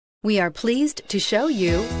We are pleased to show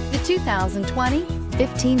you the 2020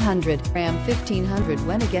 1500. Ram 1500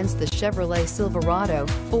 went against the Chevrolet Silverado,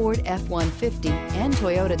 Ford F-150, and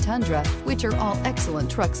Toyota Tundra, which are all excellent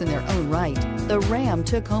trucks in their own right. The Ram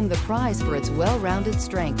took home the prize for its well-rounded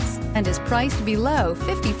strengths and is priced below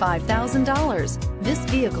 $55,000. This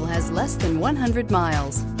vehicle has less than 100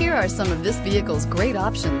 miles. Here are some of this vehicle's great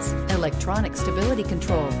options: electronic stability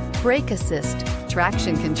control, brake assist,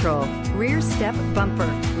 traction control, rear step bumper,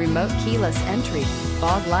 remote keyless entry,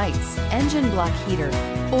 fog lights, engine block heater,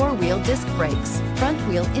 four-wheel disc brakes,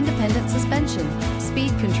 front-wheel independent suspension,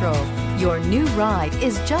 speed control. Your new ride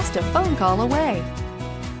is just a phone call away.